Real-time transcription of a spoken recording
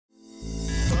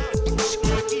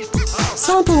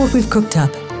sample what we've cooked up.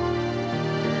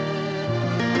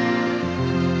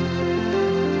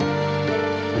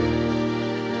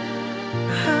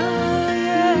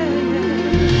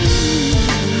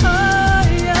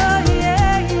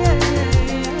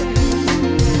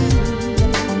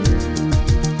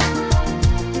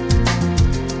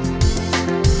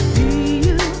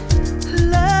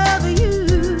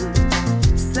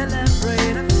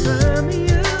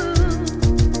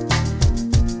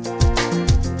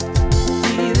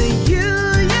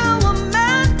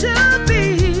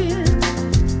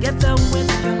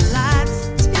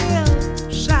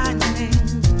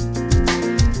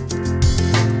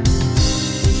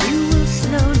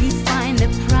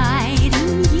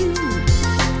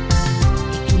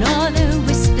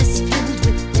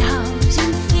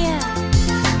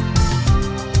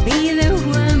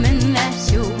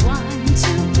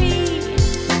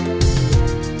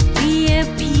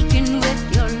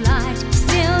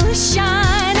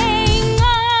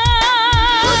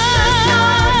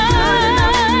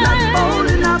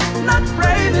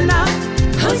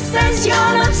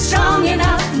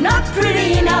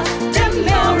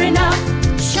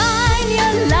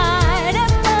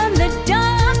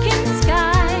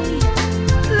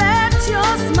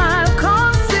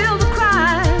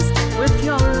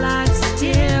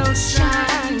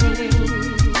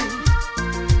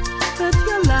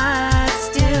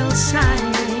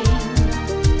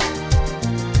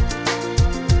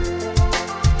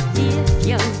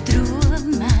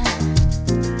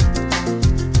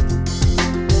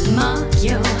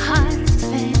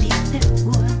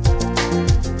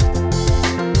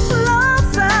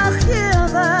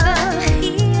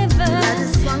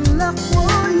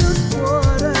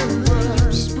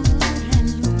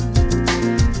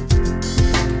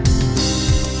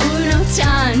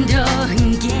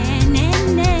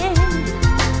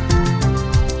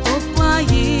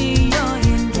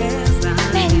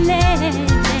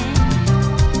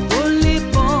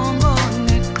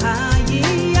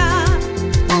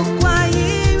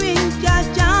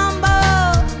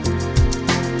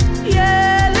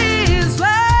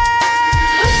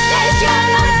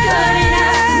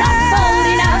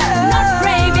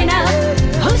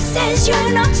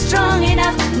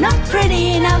 Not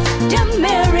pretty enough,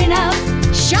 demure enough.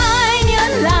 Shine your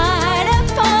light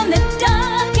upon the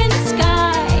darkened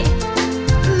sky.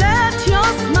 Let your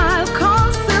smile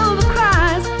conceal the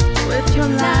cries with your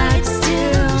light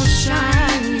still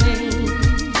shining.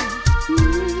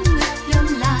 With your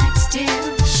light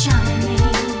still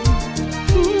shining.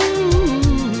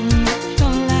 With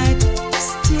your light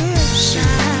still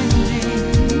shining.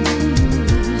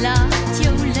 Laat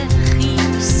jou lig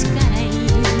hier skyn.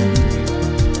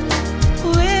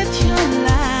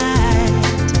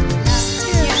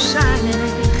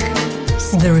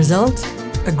 The result?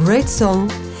 A great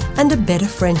song and a better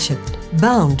friendship,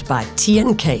 bound by tea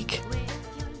and cake.